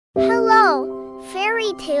Hello,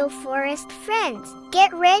 Fairytale Forest friends.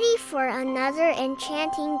 Get ready for another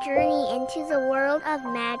enchanting journey into the world of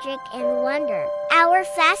magic and wonder. Our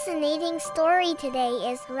fascinating story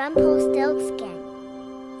today is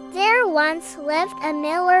Rumpelstiltskin. There once lived a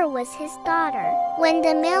miller with his daughter. When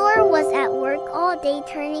the miller was at work all day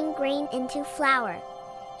turning grain into flour,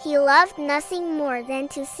 he loved nothing more than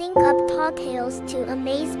to sing up tall tales to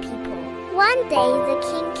amaze people. One day the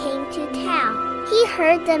king came to town. He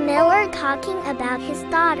heard the miller talking about his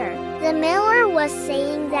daughter. The miller was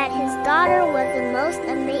saying that his daughter was the most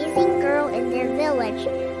amazing girl in their village,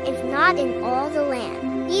 if not in all the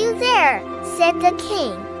land. "You there," said the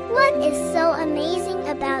king. "What is so amazing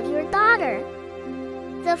about your daughter?"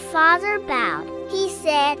 The father bowed. He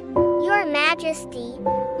said, "Your Majesty,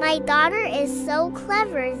 my daughter is so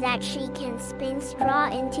clever that she can spin straw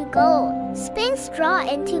into gold." "Spin straw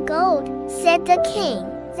into gold," said the king.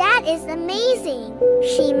 "That is amazing.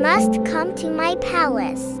 She must come to my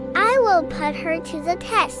palace. I will put her to the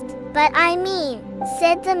test." "But I mean,"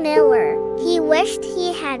 said the miller. He wished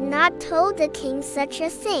he had not told the king such a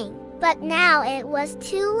thing, but now it was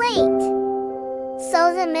too late.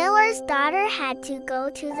 So the miller's daughter had to go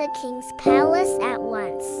to the king's palace at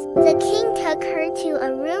once. The king took her to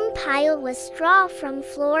a room piled with straw from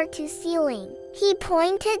floor to ceiling. He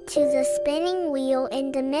pointed to the spinning wheel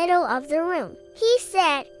in the middle of the room. He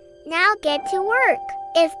said, "Now get to work.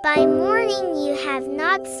 If by morning you have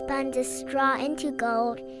not spun the straw into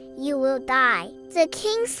gold, you will die." The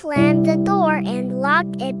king slammed the door and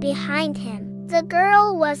locked it behind him. The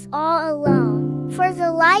girl was all alone. For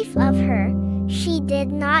the life of her, she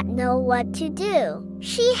did not know what to do.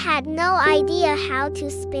 She had no idea how to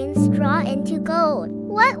spin straw into gold.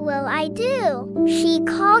 "What will I do?" she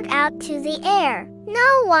called out to the air. "No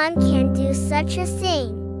one can do such a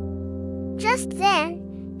thing." Just then,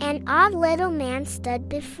 an odd little man stood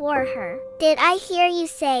before her. "Did I hear you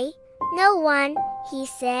say, 'No one'?" he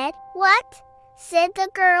said. "What?" said the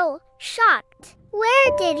girl, shocked.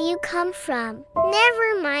 "Where did you come from?"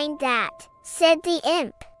 "Never mind that," said the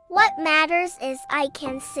imp. "What matters is I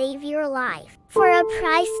can save your life." "For a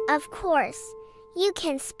price, of course. You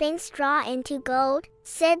can spin straw into gold,"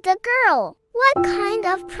 said the girl. "What kind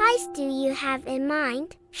of price do you have in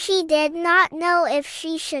mind?" She did not know if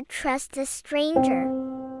she should trust the stranger.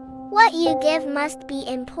 "What you give must be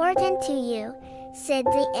important to you," said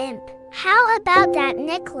the imp. "How about that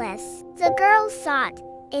necklace?" The girl thought,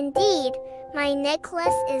 "Indeed, my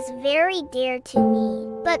necklace is very dear to me,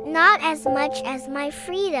 but not as much as my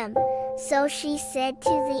freedom." So she said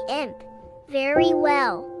to the imp, "Very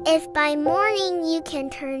well. If by morning you can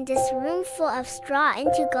turn this room full of straw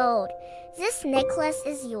into gold, this necklace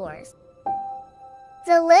is yours."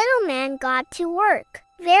 The little man got to work.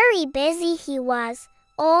 Very busy he was,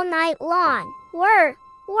 all night long. Whir,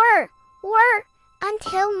 whir, whir,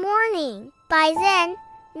 until morning. By then,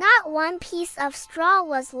 not one piece of straw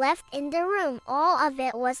was left in the room. All of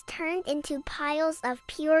it was turned into piles of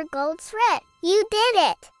pure gold thread. "You did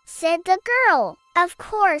it," said the girl. "Of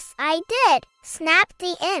course I did," snapped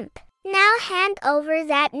the imp. "Now hand over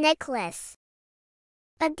that necklace."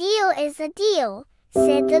 "A deal is a deal,"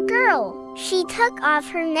 said the girl. She took off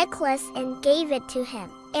her necklace and gave it to him,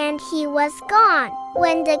 and he was gone.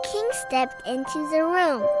 When the king stepped into the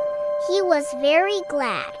room, he was very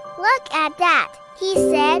glad. "Look at that," he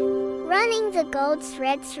said, running the gold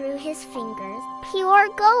thread through his fingers. "Pure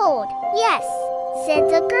gold." "Yes," said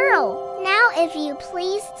the girl. "Now if you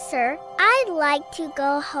please, sir, I'd like to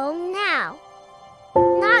go home now."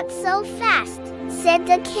 "Not so fast," said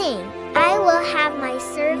the king. "I will have my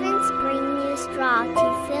servants bring new straw to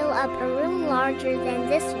fill up a room larger than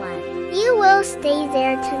this one. You will stay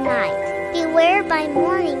there tonight. Beware, by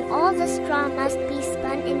morning all the straw must be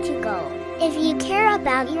spun into gold, if you care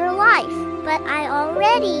about your life." "But I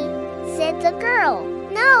already," said the girl.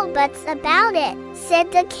 "No buts about it,"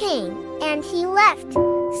 said the king, and he left,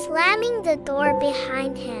 slamming the door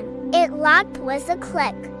behind him. It locked with a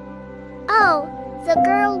click. "Oh," the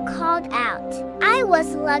girl called out, "I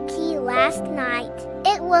was lucky last night.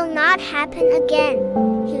 It will not happen again."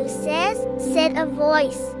 "Who says?" said a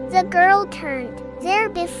voice. The girl turned. There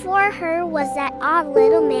before her was that odd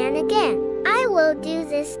little man again. "I will do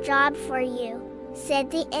this job for you,"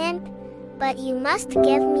 said the imp, "but you must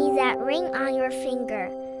give me that ring on your finger."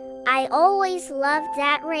 "I always loved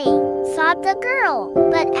that ring," thought the girl,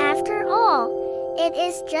 "but after all, it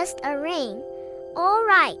is just a ring." "All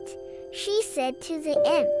right," she said to the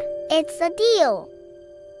imp. "It's a deal."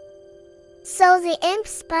 So the imp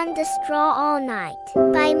spun the straw all night.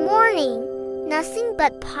 By morning, nothing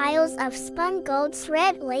but piles of spun gold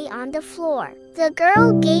thread lay on the floor. The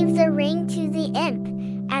girl gave the ring to the imp.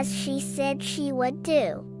 as she said she would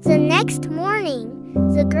do. The next morning,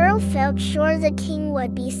 the girl felt sure the king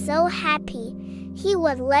would be so happy he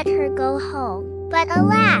would let her go home. But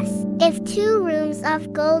alas, if 2 rooms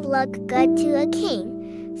of gold looked good to a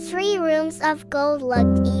king, 3 rooms of gold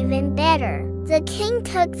looked even better. The king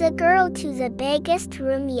took the girl to the biggest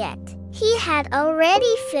room yet. He had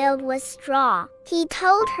already filled with straw. He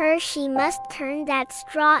told her she must turn that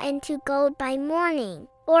straw into gold by morning,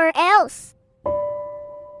 or else.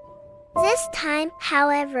 This time,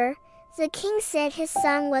 however, the king said his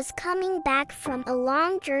son was coming back from a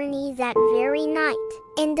long journey that very night.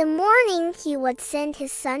 In the morning, he would send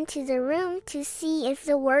his son to the room to see if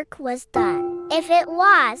the work was done. If it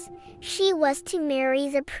was, she was to marry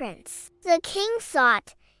the prince. The king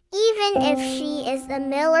thought, even if she is a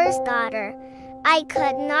miller's daughter, I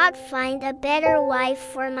could not find a better wife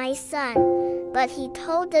for my son. But he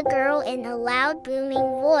told the girl in a loud booming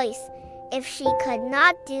voice, if she could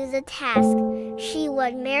not do the task, she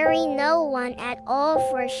would marry no one at all,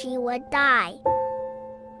 for she would die.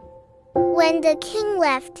 When the king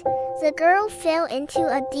left, the girl fell into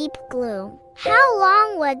a deep gloom. How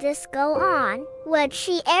long would this go on? Would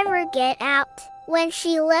she ever get out? When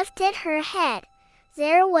she lifted her head,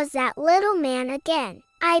 there was that little man again.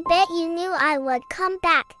 I bet you knew I would come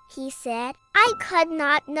back, he said. I could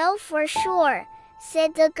not know for sure,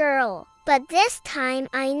 said the girl. But this time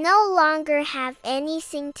I no longer have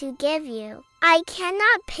anything to give you. I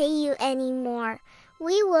cannot pay you any more.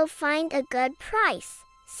 We will find a good price,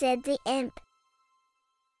 said the imp.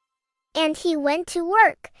 And he went to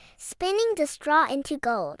work, spinning the straw into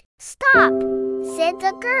gold. Stop, said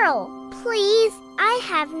the girl. Please, I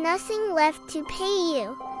have nothing left to pay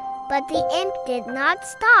you. But the imp did not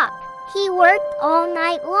stop. He worked all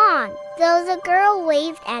night long, though the girl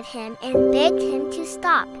waved at him and begged him to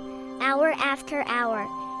stop. Hour after hour,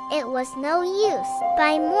 it was no use.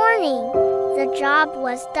 By morning, the job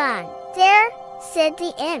was done. There, said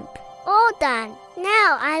the imp, all done.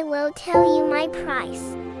 Now I will tell you my price.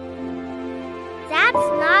 That's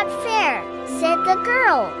not fair, said the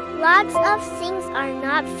girl. Lots of things are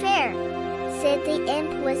not fair, said the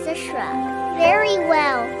imp with a shrug. Very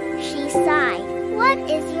well, she sighed. What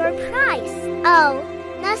is your price? Oh,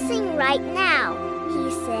 nothing right now, he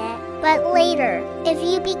said. But later, if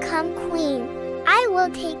you become queen, I will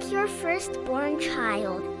take your firstborn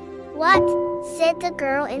child. What? Said the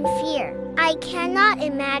girl in fear. I cannot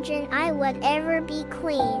imagine I would ever be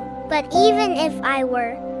queen. But even if I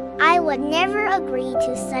were, I would never agree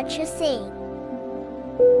to such a thing.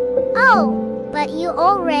 Oh, but you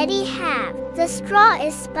already have. The straw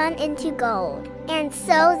is spun into gold, and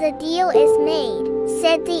so the deal is made,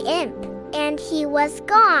 said the imp, and he was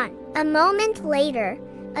gone. A moment later,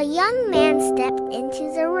 a young man stepped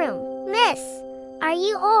into the room. Miss, are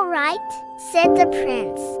you all right? Said the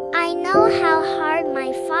prince. I know how hard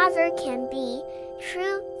my father can be.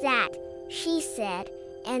 True that, she said,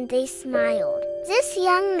 and they smiled. This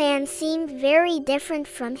young man seemed very different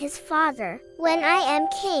from his father. When I am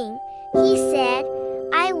king, he said,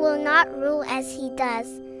 I will not rule as he does.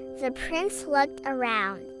 The prince looked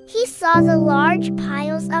around. He saw the large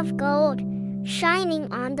piles of gold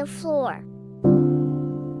shining on the floor.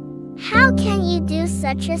 How can you do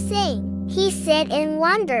such a thing? He said in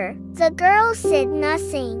wonder. The girl said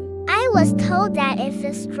nothing. I was told that if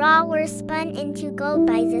the straw were spun into gold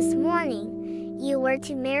by this morning, you were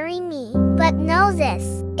to marry me. But know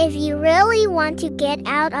this, if you really want to get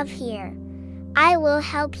out of here, I will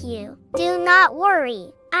help you. Do not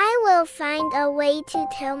worry. I will find a way to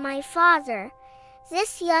tell my father.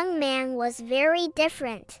 This young man was very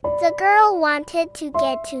different. The girl wanted to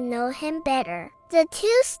get to know him better. The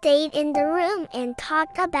two stayed in the room and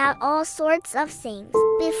talked about all sorts of things.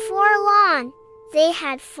 Before long, they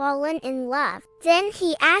had fallen in love. Then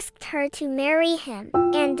he asked her to marry him,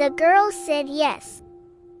 and the girl said yes.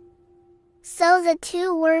 So the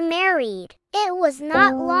two were married. It was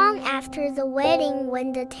not long after the wedding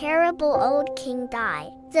when the terrible old king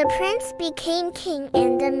died. The prince became king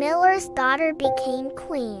and the miller's daughter became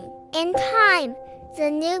queen. In time,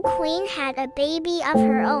 the new queen had a baby of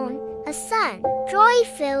her own, a son. Joy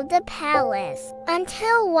filled the palace,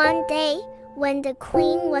 until one day, when the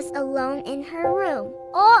queen was alone in her room,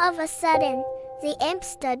 all of a sudden, the imp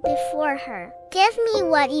stood before her. Give me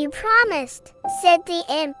what you promised, said the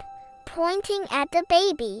imp, pointing at the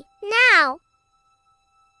baby. Now!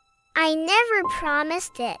 I never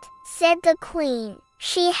promised it, said the queen.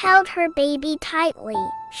 She held her baby tightly.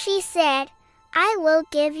 She said, I will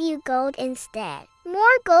give you gold instead.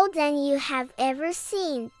 More gold than you have ever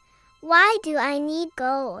seen. Why do I need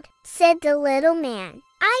gold? Said the little man.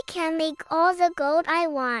 I can make all the gold I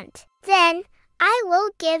want. Then, I will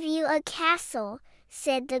give you a castle,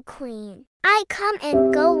 said the queen. I come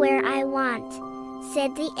and go where I want,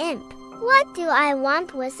 said the imp. What do I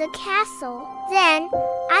want with a castle? Then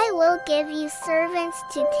I will give you servants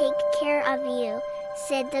to take care of you,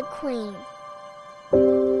 said the queen.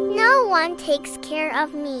 No one takes care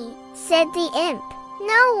of me, said the imp.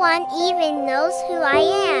 No one even knows who I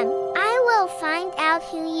am. I will find out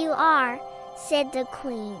who you are, said the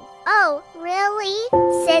queen. Oh, really?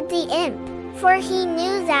 Said the imp, for he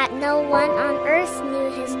knew that no one on earth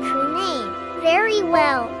knew his true name. Very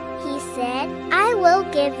well, he said. I will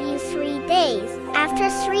give you 3 days. After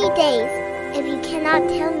 3 days, if you cannot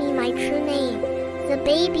tell me my true name, the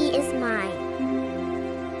baby is mine.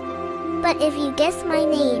 But if you guess my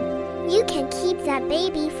name, you can keep that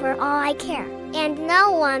baby for all I care. And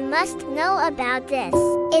no one must know about this.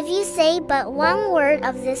 If you say but one word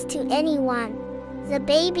of this to anyone, the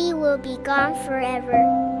baby will be gone forever.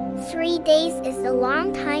 3 days is a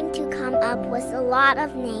long time to come up with a lot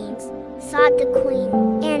of names, thought the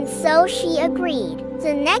queen. And so she agreed.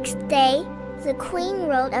 The next day, the queen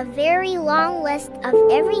wrote a very long list of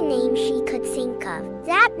every name she could think of.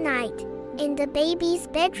 That night, in the baby's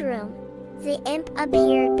bedroom, the imp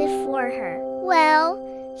appeared before her. Well,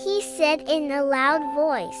 he said in a loud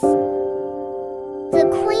voice. The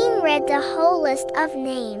queen read the whole list of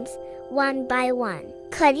names, one by one.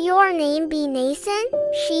 Could your name be Nathan?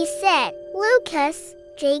 She said. Lucas,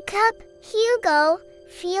 Jacob, Hugo,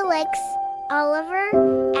 Felix,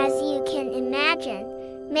 Oliver, as you can imagine.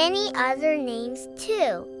 Many other names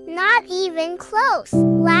too. Not even close,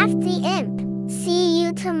 laughed the imp. See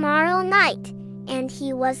you tomorrow night. And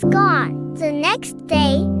he was gone. The next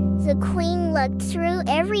day, the queen looked through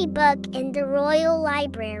every book in the royal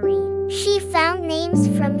library. She found names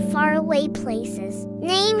from faraway places,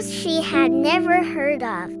 names she had never heard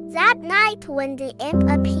of. That night when the imp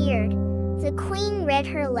appeared, the queen read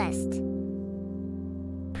her list.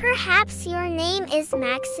 Perhaps your name is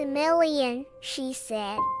Maximilian, she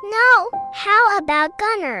said. No, how about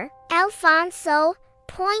Gunnar, Alfonso,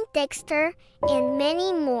 Poindexter, and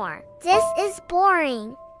many more? This is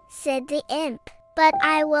boring, said the imp. But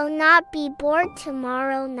I will not be bored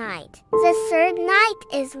tomorrow night. The 3rd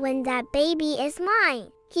night is when that baby is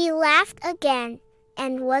mine. He laughed again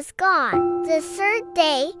and was gone. The 3rd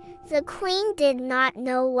day, the queen did not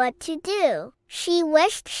know what to do. She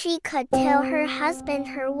wished she could tell her husband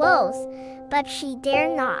her woes, but she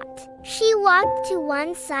dare not. She walked to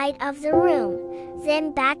one side of the room,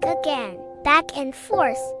 then back again, back and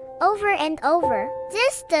forth, over and over.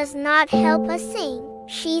 This does not help a thing,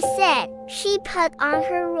 she said. She put on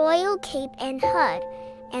her royal cape and hood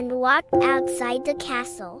and walked outside the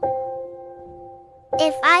castle.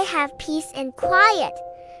 If I have peace and quiet,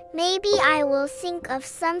 maybe I will think of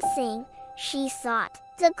something, she thought.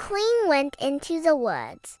 The queen went into the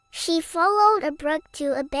woods. She followed a brook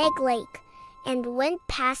to a big lake and went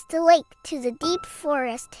past the lake to the deep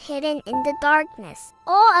forest hidden in the darkness.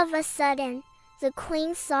 All of a sudden, the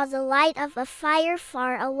queen saw the light of a fire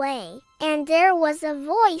far away, and there was a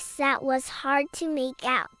voice that was hard to make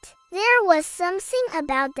out. There was something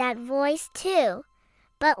about that voice too.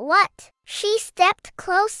 But what? She stepped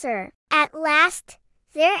closer. At last,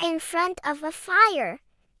 there in front of a fire,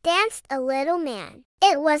 danced a little man.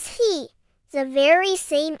 It was he, the very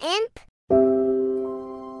same imp.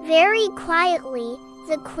 Very quietly,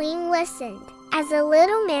 the queen listened. As the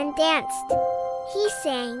little man danced, he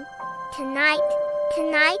sang, Tonight,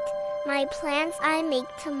 tonight, my plans I make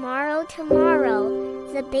tomorrow,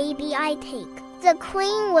 tomorrow, the baby I take. The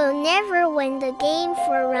queen will never win the game,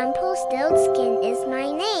 for Rumpelstiltskin is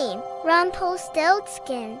my name.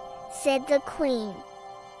 Rumpelstiltskin, said the queen.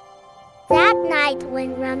 That night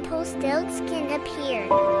when Rumpelstiltskin appeared,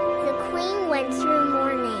 the queen went through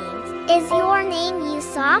more names. Is your name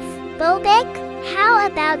Yusuf? Bobek? How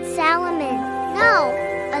about Salomon? No,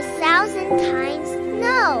 1,000 times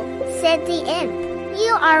no, said the imp.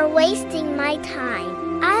 You are wasting my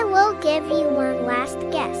time. I will give you one last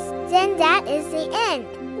guess. Then that is the end.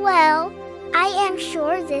 Well, I am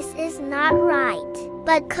sure this is not right.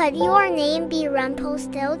 But could your name be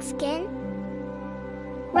Rumpelstiltskin?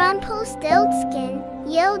 Rumpelstiltskin,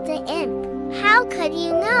 yelled the imp. How could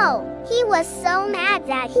you know? He was so mad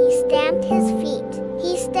that he stamped his feet.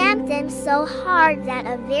 He stamped them so hard that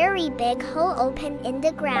a very big hole opened in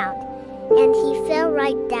the ground, and he fell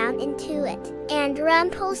right down into it. And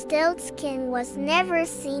Rumpelstiltskin was never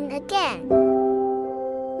seen again.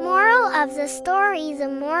 Moral of the story. The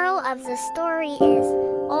moral of the story is,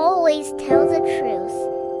 always tell the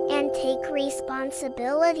truth, and take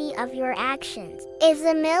responsibility of your actions. If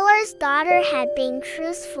the miller's daughter had been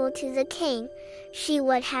truthful to the king, she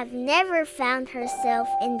would have never found herself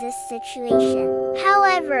in this situation.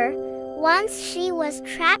 However, once she was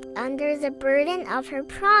trapped under the burden of her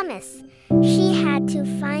promise, she had to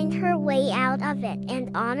find her way out of it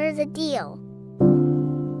and honor the deal.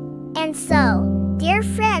 And so, dear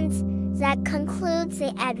friends, that concludes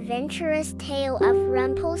the adventurous tale of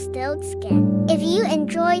Rumpelstiltskin. If you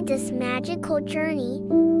enjoyed this magical journey,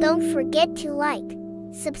 don't forget to like,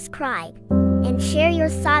 subscribe, and share your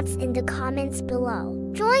thoughts in the comments below.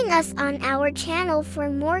 Join us on our channel for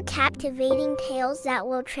more captivating tales that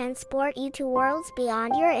will transport you to worlds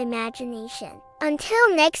beyond your imagination.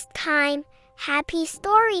 Until next time, happy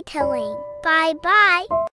storytelling. Bye-bye.